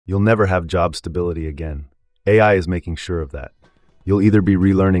You'll never have job stability again. AI is making sure of that. You'll either be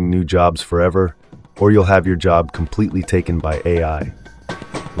relearning new jobs forever, or you'll have your job completely taken by AI.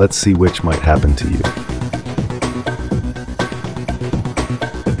 Let's see which might happen to you.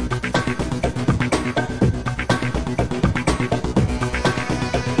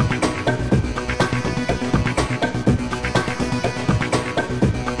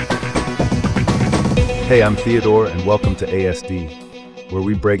 Hey, I'm Theodore, and welcome to A.S.D, where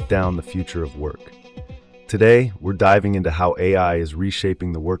we break down the future of work. Today, we're diving into how AI is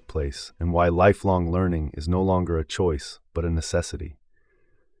reshaping the workplace and why lifelong learning is no longer a choice, but a necessity.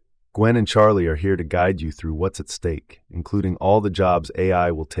 Gwen and Charlie are here to guide you through what's at stake, including all the jobs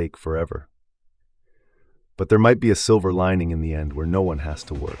AI will take forever. But there might be a silver lining in the end where no one has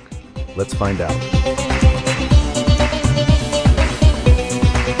to work. Let's find out.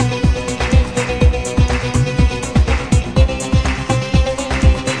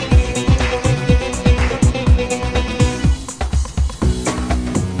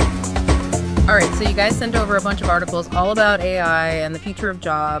 All right, so you guys sent over a bunch of articles all about AI and the future of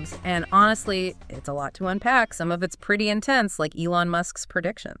jobs, and honestly, it's a lot to unpack. Some of it's pretty intense, like Elon Musk's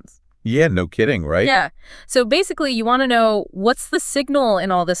predictions. Yeah, no kidding, right? Yeah. So basically, you want to know, what's the signal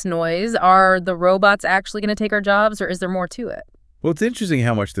in all this noise? Are the robots actually going to take our jobs, or is there more to it? Well, it's interesting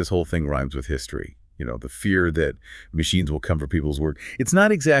how much this whole thing rhymes with history. You know, the fear that machines will come for people's work. It's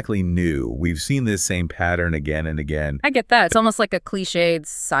not exactly new. We've seen this same pattern again and again. I get that. It's almost like a cliched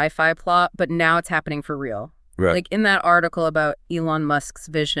sci-fi plot, but now it's happening for real. Right. Like in that article about Elon Musk's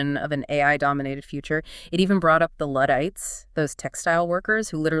vision of an AI-dominated future, it even brought up the Luddites, those textile workers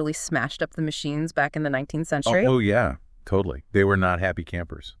who literally smashed up the machines back in the 19th century. Oh, yeah, totally. They were not happy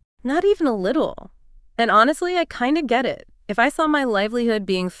campers. Not even a little. And honestly, I kind of get it. If I saw my livelihood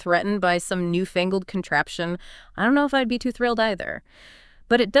being threatened by some newfangled contraption, I don't know if I'd be too thrilled either.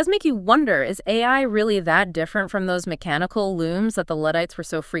 But it does make you wonder, is AI really that different from those mechanical looms that the Luddites were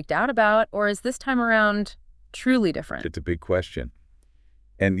so freaked out about, or is this time around truly different? It's a big question.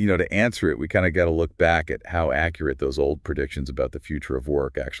 And, you know, to answer it, we kind of got to look back at how accurate those old predictions about the future of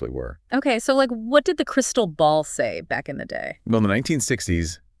work actually were. Okay, so like what did the crystal ball say back in the day? Well, in the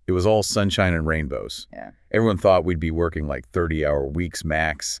 1960s, it was all sunshine and rainbows. Yeah. Everyone thought we'd be working like 30-hour weeks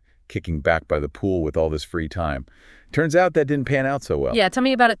max, kicking back by the pool with all this free time. Turns out that didn't pan out so well. Yeah, tell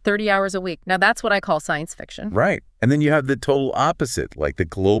me about it. 30 hours a week. Now that's what I call science fiction. Right. And then you have the total opposite, like the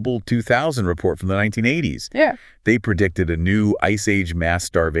Global 2000 report from the 1980s. Yeah. They predicted a new ice age mass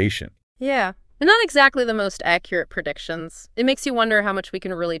starvation. Yeah. And not exactly the most accurate predictions. It makes you wonder how much we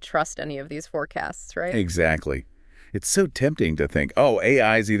can really trust any of these forecasts, right? Exactly. It's so tempting to think, oh,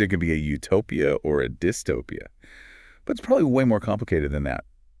 AI is either going to be a utopia or a dystopia. But it's probably way more complicated than that.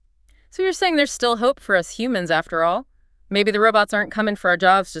 So you're saying there's still hope for us humans after all? Maybe the robots aren't coming for our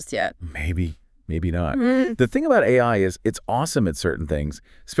jobs just yet. Maybe not. The thing about AI is it's awesome at certain things,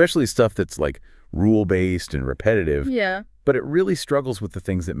 especially stuff that's like rule-based and repetitive. Yeah. But it really struggles with the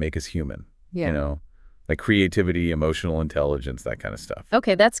things that make us human. Yeah. You know, like creativity, emotional intelligence, that kind of stuff.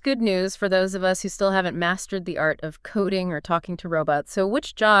 Okay, that's good news for those of us who still haven't mastered the art of coding or talking to robots. So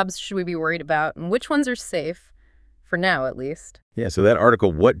which jobs should we be worried about, and which ones are safe, for now at least? Yeah, so that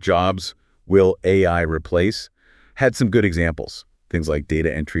article, What Jobs Will AI Replace?, had some good examples. Things like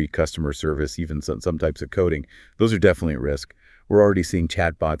data entry, customer service, even some types of coding. Those are definitely at risk. We're already seeing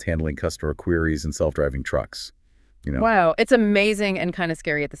chatbots handling customer queries and self-driving trucks. You know? Wow, it's amazing and kind of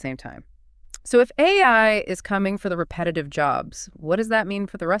scary at the same time. So if AI is coming for the repetitive jobs, what does that mean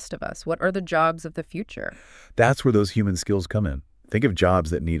for the rest of us? What are the jobs of the future? That's where those human skills come in. Think of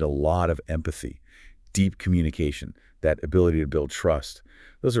jobs that need a lot of empathy, deep communication, that ability to build trust.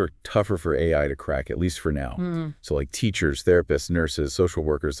 Those are tougher for AI to crack, at least for now. So like teachers, therapists, nurses, social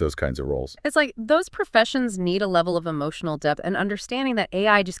workers, those kinds of roles. It's like those professions need a level of emotional depth and understanding that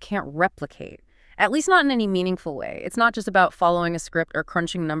AI just can't replicate. At least not in any meaningful way. It's not just about following a script or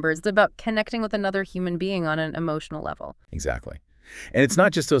crunching numbers. It's about connecting with another human being on an emotional level. Exactly. And it's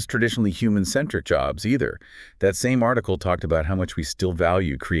not just those traditionally human-centric jobs either. That same article talked about how much we still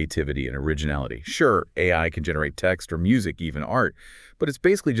value creativity and originality. Sure, AI can generate text or music, even art, but it's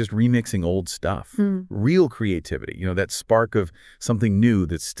basically just remixing old stuff. Real creativity, you know, that spark of something new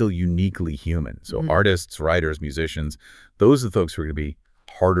that's still uniquely human. So artists, writers, musicians, those are the folks who are going to be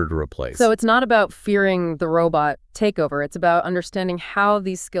harder to replace. So it's not about fearing the robot takeover. It's about understanding how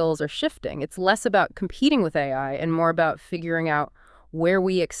these skills are shifting. It's less about competing with AI and more about figuring out where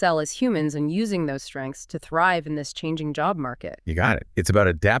we excel as humans and using those strengths to thrive in this changing job market. You got it. It's about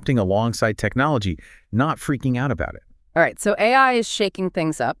adapting alongside technology, not freaking out about it. All right, so AI is shaking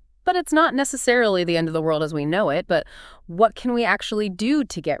things up. But it's not necessarily the end of the world as we know it, but what can we actually do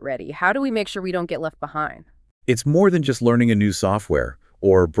to get ready? How do we make sure we don't get left behind? It's more than just learning a new software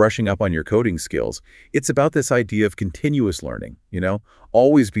or brushing up on your coding skills. It's about this idea of continuous learning,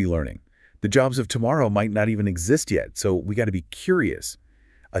 always be learning. The jobs of tomorrow might not even exist yet, so we got to be curious,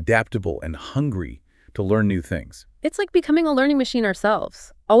 adaptable, and hungry to learn new things. It's like becoming a learning machine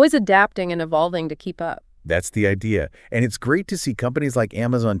ourselves, always adapting and evolving to keep up. That's the idea. And it's great to see companies like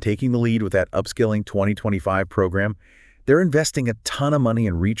Amazon taking the lead with that Upskilling 2025 program. They're investing a ton of money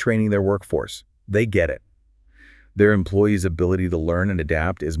in retraining their workforce. They get it. Their employees' ability to learn and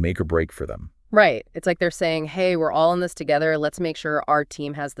adapt is make or break for them. Right. It's like they're saying, hey, we're all in this together. Let's make sure our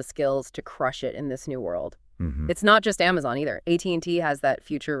team has the skills to crush it in this new world. It's not just Amazon either. AT&T has that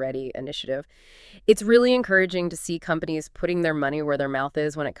Future Ready initiative. It's really encouraging to see companies putting their money where their mouth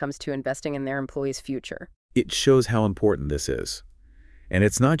is when it comes to investing in their employees' future. It shows how important this is. And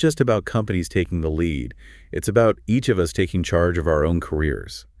it's not just about companies taking the lead. It's about each of us taking charge of our own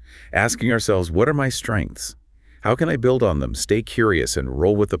careers, asking ourselves, what are my strengths? How can I build on them, stay curious, and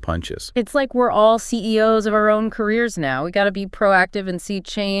roll with the punches? It's like we're all CEOs of our own careers now. We got to be proactive and see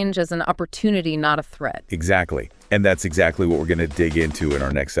change as an opportunity, not a threat. Exactly. And that's exactly what we're going to dig into in our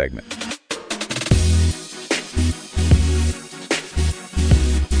next segment.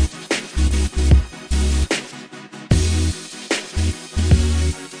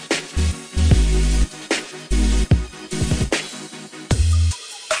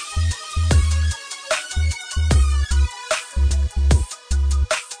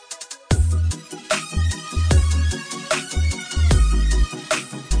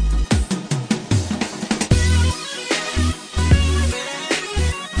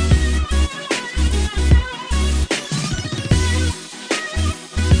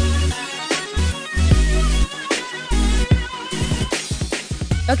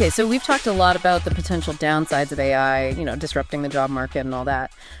 Okay, so we've talked a lot about the potential downsides of AI, disrupting the job market and all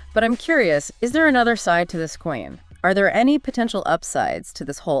that. But I'm curious, is there another side to this coin? Are there any potential upsides to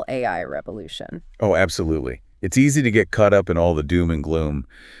this whole AI revolution? Oh, absolutely. It's easy to get caught up in all the doom and gloom.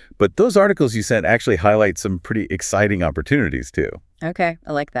 But those articles you sent actually highlight some pretty exciting opportunities, too. Okay,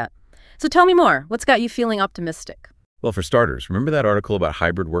 I like that. So tell me more. What's got you feeling optimistic? Well, for starters, remember that article about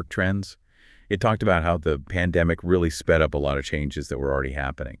hybrid work trends? It talked about how the pandemic really sped up a lot of changes that were already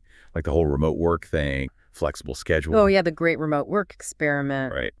happening, like the whole remote work thing, flexible schedule. Oh, yeah, the great remote work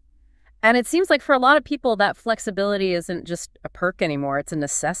experiment. Right. And it seems like for a lot of people, that flexibility isn't just a perk anymore. It's a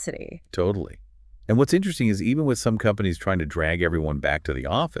necessity. Totally. And what's interesting is even with some companies trying to drag everyone back to the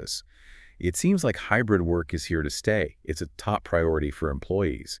office, it seems like hybrid work is here to stay. It's a top priority for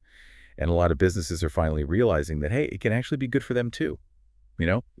employees. And a lot of businesses are finally realizing that, hey, it can actually be good for them too.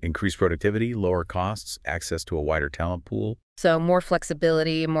 Increase productivity, lower costs, access to a wider talent pool. So more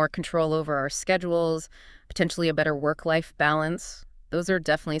flexibility, more control over our schedules, potentially a better work-life balance. Those are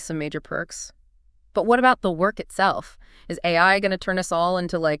definitely some major perks. But what about the work itself? Is AI going to turn us all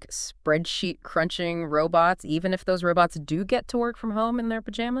into like spreadsheet crunching robots, even if those robots do get to work from home in their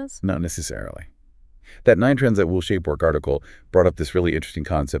pajamas? Not necessarily. That 9 Trends That Will Shape Work article brought up this really interesting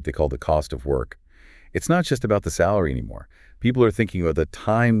concept they call the cost of work. It's not just about the salary anymore. People are thinking about the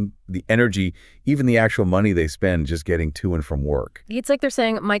time, the energy, even the actual money they spend just getting to and from work. It's like they're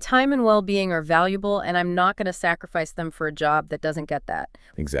saying, my time and well-being are valuable, and I'm not going to sacrifice them for a job that doesn't get that.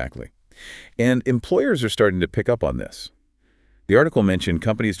 Exactly. And employers are starting to pick up on this. The article mentioned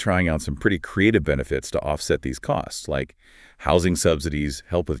companies trying out some pretty creative benefits to offset these costs, like housing subsidies,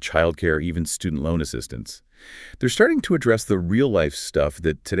 help with childcare, even student loan assistance. They're starting to address the real-life stuff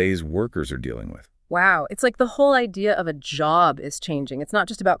that today's workers are dealing with. Wow, it's like the whole idea of a job is changing. It's not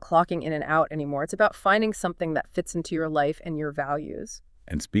just about clocking in and out anymore. It's about finding something that fits into your life and your values.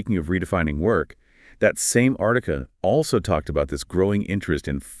 And speaking of redefining work, that same article also talked about this growing interest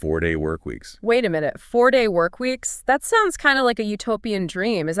in 4-day work weeks. Wait a minute, 4-day work weeks? That sounds kind of like a utopian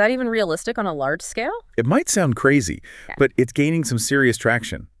dream. Is that even realistic on a large scale? It might sound crazy, but it's gaining some serious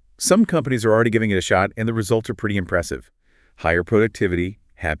traction. Some companies are already giving it a shot, and the results are pretty impressive. Higher productivity,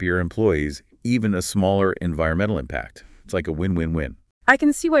 happier employees, even a smaller environmental impact. It's like a win-win-win. I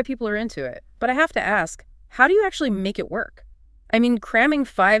can see why people are into it, but I have to ask, how do you actually make it work? I mean, cramming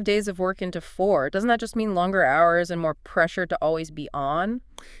 5 days of work into 4, doesn't that just mean longer hours and more pressure to always be on?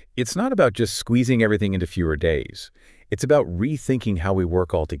 It's not about just squeezing everything into fewer days. It's about rethinking how we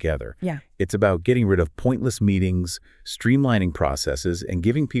work altogether. Yeah. It's about getting rid of pointless meetings, streamlining processes, and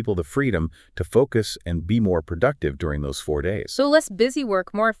giving people the freedom to focus and be more productive during those 4 days. So less busy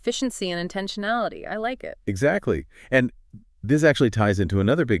work, more efficiency and intentionality. I like it. Exactly. And this actually ties into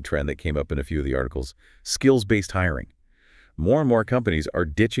another big trend that came up in a few of the articles, skills-based hiring. More and more companies are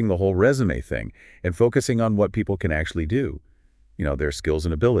ditching the whole resume thing and focusing on what people can actually do, their skills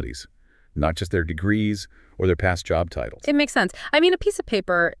and abilities, not just their degrees or their past job titles. It makes sense. I mean, a piece of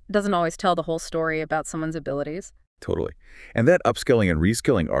paper doesn't always tell the whole story about someone's abilities. Totally. And that upskilling and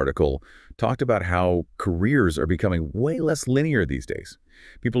reskilling article talked about how careers are becoming way less linear these days.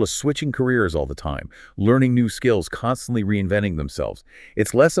 People are switching careers all the time, learning new skills, constantly reinventing themselves.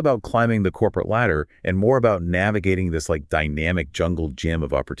 It's less about climbing the corporate ladder and more about navigating this dynamic jungle gym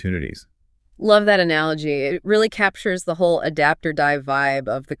of opportunities. Love that analogy. It really captures the whole adapt or die vibe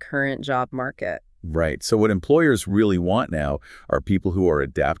of the current job market. Right. So what employers really want now are people who are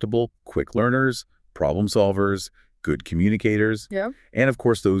adaptable, quick learners, problem solvers, good communicators, Yeah. and of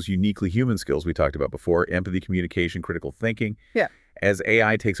course those uniquely human skills we talked about before, empathy, communication, critical thinking. Yeah. As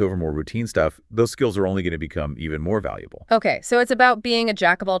AI takes over more routine stuff, those skills are only going to become even more valuable. Okay, so it's about being a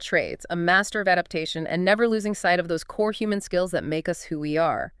jack of all trades, a master of adaptation, and never losing sight of those core human skills that make us who we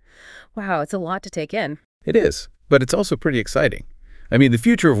are. Wow, it's a lot to take in. It is, but it's also pretty exciting. I mean, the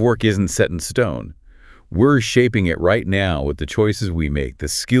future of work isn't set in stone. We're shaping it right now with the choices we make, the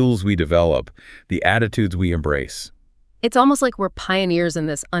skills we develop, the attitudes we embrace. It's almost like we're pioneers in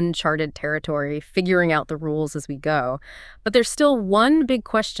this uncharted territory, figuring out the rules as we go. But there's still one big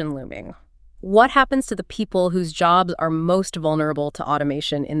question looming. What happens to the people whose jobs are most vulnerable to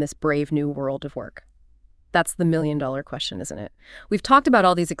automation in this brave new world of work? That's the million-dollar question, isn't it? We've talked about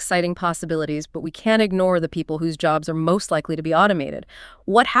all these exciting possibilities, but we can't ignore the people whose jobs are most likely to be automated.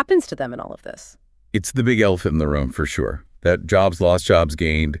 What happens to them in all of this? It's the big elephant in the room, for sure. That jobs lost, jobs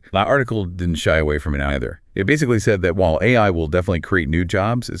gained. The article didn't shy away from it either. It basically said that while AI will definitely create new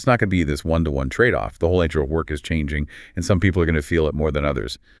jobs, it's not going to be this one-to-one trade-off. The whole nature of work is changing, and some people are going to feel it more than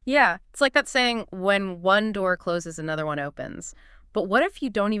others. Yeah, it's like that saying, when one door closes, another one opens. But what if you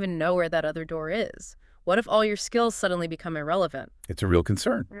don't even know where that other door is? What if all your skills suddenly become irrelevant? It's a real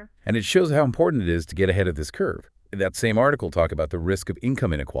concern. Yeah. And it shows how important it is to get ahead of this curve. That same article talked about the risk of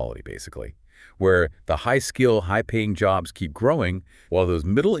income inequality, basically, where the high-skill, high-paying jobs keep growing, while those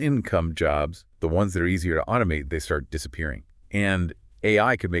middle-income jobs, the ones that are easier to automate, they start disappearing. And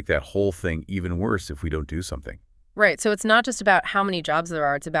AI could make that whole thing even worse if we don't do something. Right, so it's not just about how many jobs there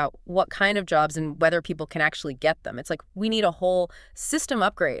are, it's about what kind of jobs and whether people can actually get them. It's like we need a whole system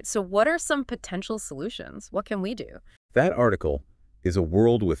upgrade. So what are some potential solutions? What can we do? That article is a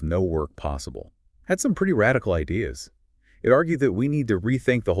world with no work possible. Had some pretty radical ideas. It argued that we need to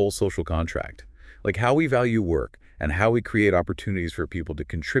rethink the whole social contract, like how we value work and how we create opportunities for people to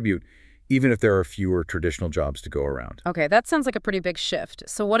contribute, even if there are fewer traditional jobs to go around. Okay, that sounds like a pretty big shift.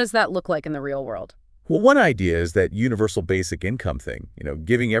 So what does that look like in the real world? Well, one idea is that universal basic income thing,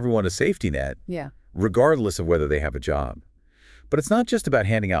 giving everyone a safety net, Yeah. regardless of whether they have a job. But it's not just about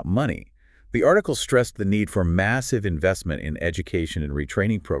handing out money. The article stressed the need for massive investment in education and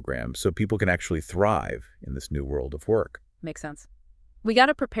retraining programs so people can actually thrive in this new world of work. Makes sense. We got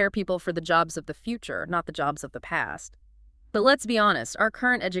to prepare people for the jobs of the future, not the jobs of the past. But let's be honest, our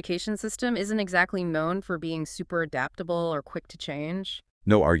current education system isn't exactly known for being super adaptable or quick to change.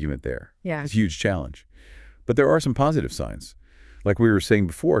 No argument there. Yeah. It's a huge challenge. But there are some positive signs. Like we were saying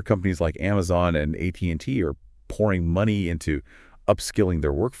before, companies like Amazon and AT&T are pouring money into upskilling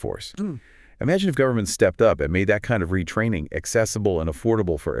their workforce. Imagine if government stepped up and made that kind of retraining accessible and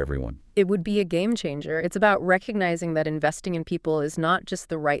affordable for everyone. It would be a game changer. It's about recognizing that investing in people is not just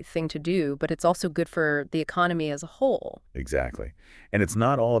the right thing to do, but it's also good for the economy as a whole. Exactly. And it's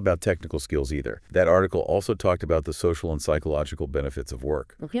not all about technical skills either. That article also talked about the social and psychological benefits of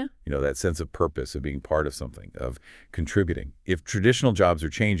work. Yeah. That sense of purpose, of being part of something, of contributing. If traditional jobs are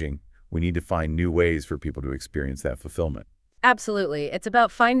changing, we need to find new ways for people to experience that fulfillment. Absolutely. It's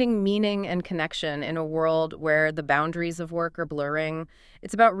about finding meaning and connection in a world where the boundaries of work are blurring.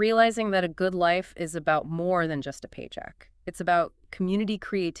 It's about realizing that a good life is about more than just a paycheck. It's about community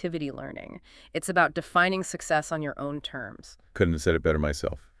creativity learning. It's about defining success on your own terms. Couldn't have said it better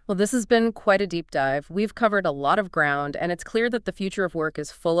myself. Well, this has been quite a deep dive. We've covered a lot of ground, and it's clear that the future of work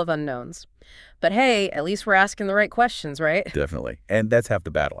is full of unknowns. But hey, at least we're asking the right questions, right? Definitely. And that's half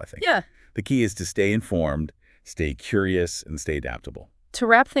the battle, I think. Yeah. The key is to stay informed, stay curious, and stay adaptable. To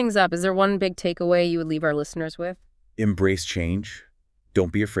wrap things up, is there one big takeaway you would leave our listeners with? Embrace change.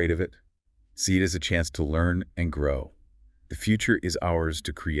 Don't be afraid of it. See it as a chance to learn and grow. The future is ours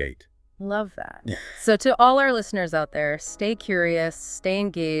to create. Love that. So to all our listeners out there, stay curious, stay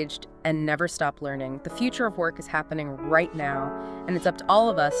engaged, and never stop learning. The future of work is happening right now, and it's up to all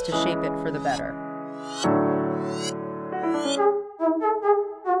of us to shape it for the better.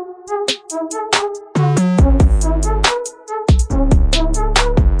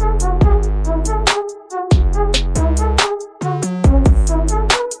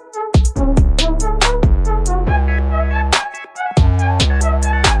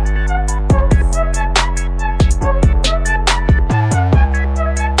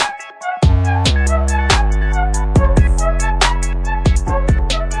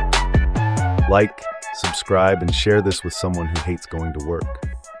 subscribe, and share this with someone who hates going to work.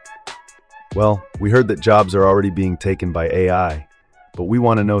 Well, we heard that jobs are already being taken by AI, but we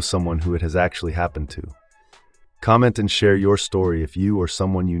want to know someone who it has actually happened to. Comment and share your story if you or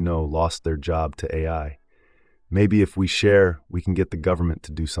someone you know lost their job to AI. Maybe if we share, we can get the government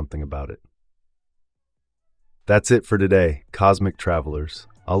to do something about it. That's it for today, Cosmic Travelers.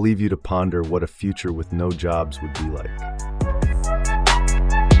 I'll leave you to ponder what a future with no jobs would be like.